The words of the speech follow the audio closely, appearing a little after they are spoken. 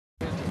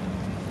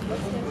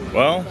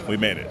Well, we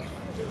made it.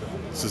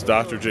 This is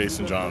Dr.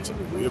 Jason Johnson.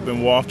 We have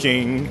been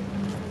walking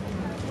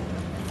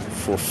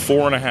for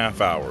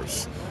 4.5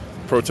 hours.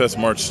 Protest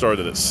march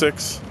started at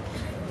 6.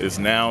 It is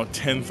now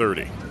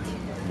 10:30.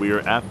 We are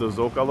at the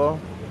Zocalo.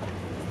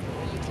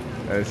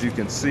 As you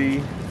can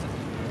see,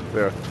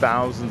 there are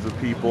thousands of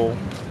people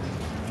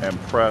and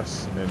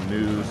press and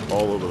news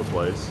all over the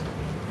place.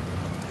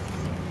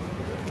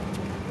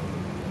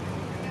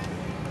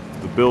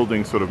 The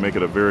buildings sort of make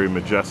it a very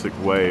majestic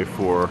way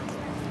for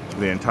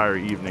the entire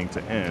evening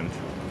to end.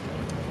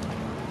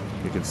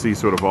 You can see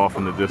sort of off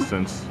in the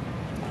distance,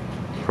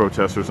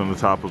 protesters on the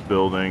top of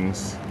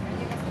buildings,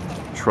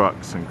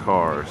 trucks and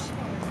cars.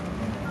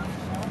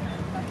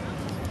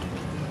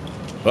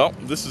 Well,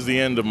 this is the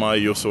end of my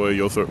Yo Soy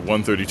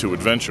 132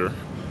 adventure.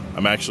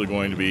 I'm actually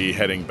going to be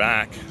heading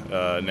back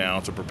now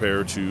to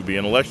prepare to be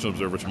an election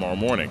observer tomorrow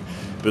morning.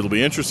 But it'll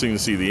be interesting to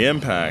see the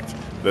impact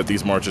that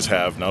these marches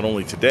have not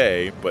only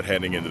today, but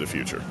heading into the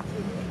future.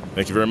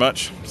 Thank you very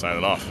much.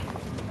 Signing off.